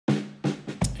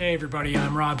Hey everybody,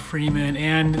 I'm Rob Freeman,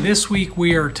 and this week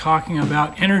we are talking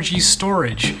about energy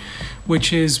storage,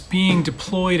 which is being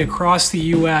deployed across the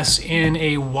US in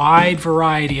a wide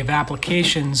variety of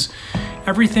applications.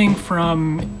 Everything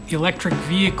from electric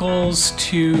vehicles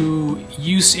to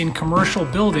use in commercial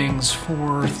buildings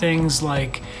for things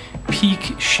like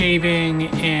peak shaving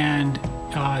and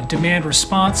demand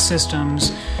response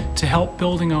systems to help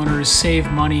building owners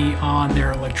save money on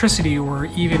their electricity or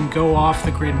even go off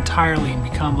the grid entirely and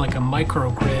become like a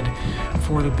microgrid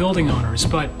for the building owners.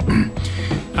 But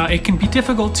it can be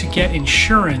difficult to get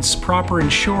insurance, proper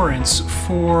insurance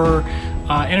for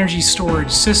energy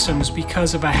storage systems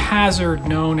because of a hazard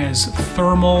known as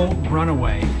thermal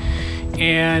runaway.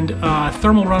 And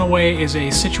thermal runaway is a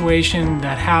situation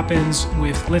that happens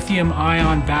with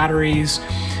lithium-ion batteries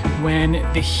when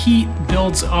the heat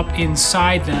builds up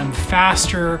inside them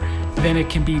faster than it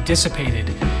can be dissipated.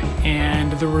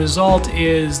 And the result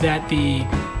is that the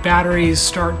batteries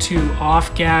start to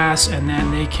off-gas and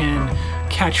then they can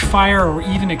catch fire or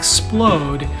even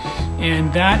explode.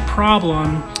 And that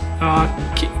problem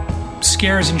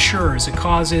scares insurers. It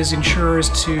causes insurers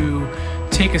to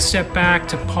take a step back,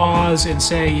 to pause and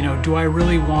say, you know, do I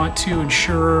really want to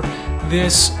insure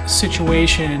this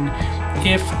situation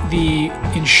if the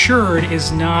insured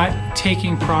is not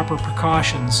taking proper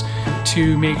precautions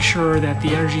to make sure that the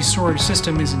energy storage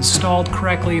system is installed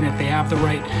correctly and that they have the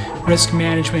right risk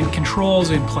management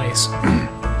controls in place.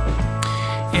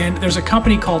 And there's a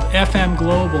company called FM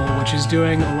Global, which is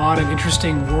doing a lot of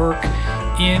interesting work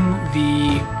in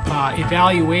the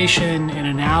evaluation and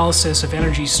analysis of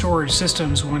energy storage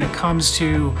systems when it comes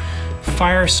to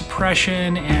fire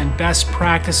suppression and best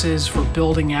practices for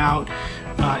building out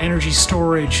energy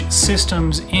storage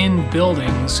systems in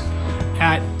buildings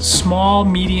at small,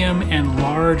 medium, and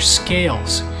large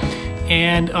scales.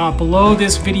 And below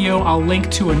this video, I'll link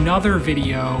to another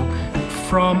video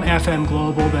from FM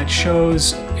Global that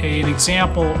shows an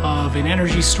example of an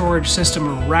energy storage system,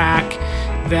 a rack,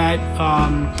 that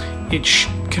it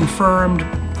confirmed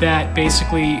that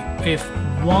basically if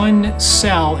one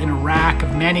cell in a rack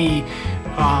of many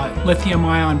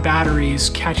lithium-ion batteries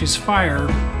catches fire,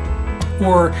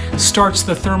 or starts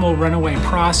the thermal runaway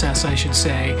process, I should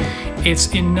say,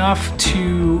 it's enough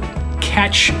to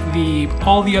catch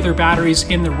all the other batteries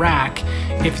in the rack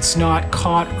if it's not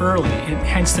caught early, and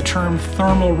hence the term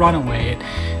thermal runaway.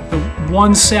 The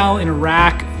one cell in a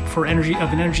rack for an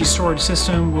energy storage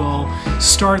system will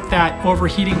start that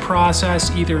overheating process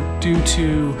either due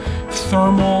to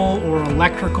thermal or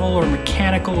electrical or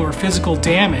mechanical or physical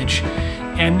damage,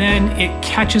 and then it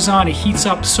catches on, it heats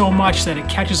up so much that it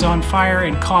catches on fire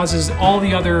and causes all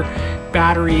the other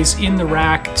batteries in the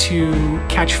rack to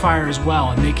catch fire as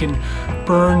well, and they can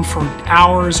burn for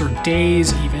hours or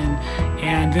days even.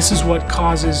 And this is what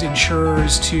causes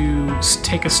insurers to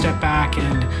take a step back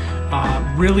and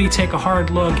really take a hard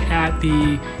look at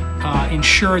the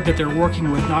insured that they're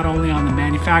working with, not only on the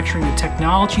manufacturing and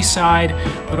technology side,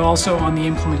 but also on the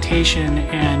implementation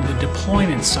and the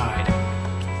deployment side.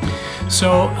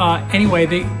 So anyway,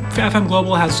 FM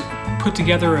Global has put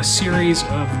together a series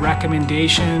of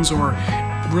recommendations, or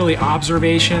really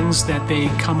observations, that they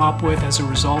come up with as a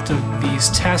result of these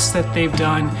tests that they've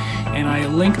done, and I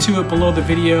link to it below the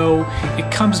video. It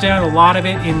comes down, a lot of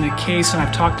it in the case, and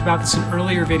I've talked about this in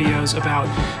earlier videos, about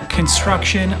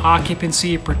construction,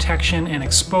 occupancy, protection, and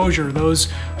exposure, those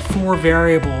four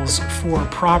variables for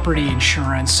property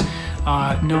insurance,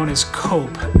 known as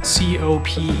COPE,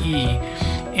 C-O-P-E.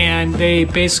 And they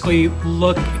basically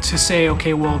look to say,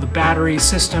 okay, well, the battery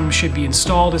system should be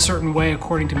installed a certain way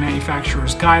according to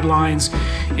manufacturers' guidelines.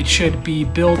 It should be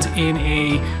built in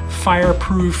a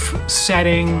fireproof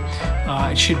setting.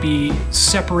 It should be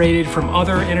separated from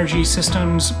other energy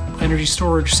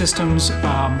storage systems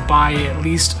by at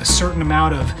least a certain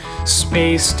amount of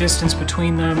distance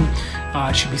between them.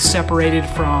 It should be separated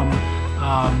from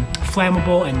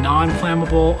flammable and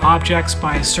non-flammable objects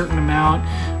by a certain amount.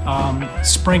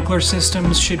 Sprinkler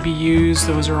systems should be used.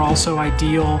 Those are also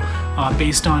ideal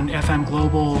based on FM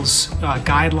Global's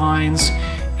guidelines.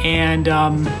 And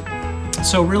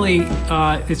so really,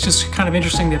 it's just kind of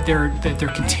interesting that they're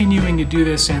continuing to do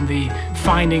this, and the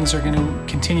findings are going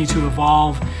to continue to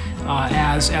evolve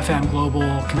as FM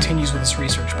Global continues with its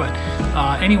research. But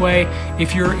anyway,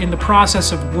 if you're in the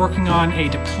process of working on a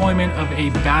deployment of a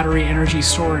battery energy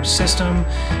storage system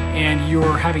and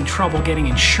you're having trouble getting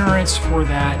insurance for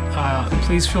that,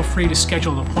 please feel free to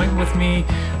schedule an appointment with me.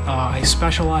 I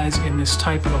specialize in this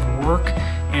type of work,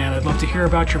 and I'd love to hear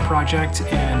about your project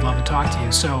and love to talk to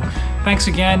you. So thanks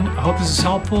again. I hope this is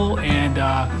helpful, and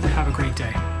have a great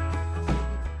day.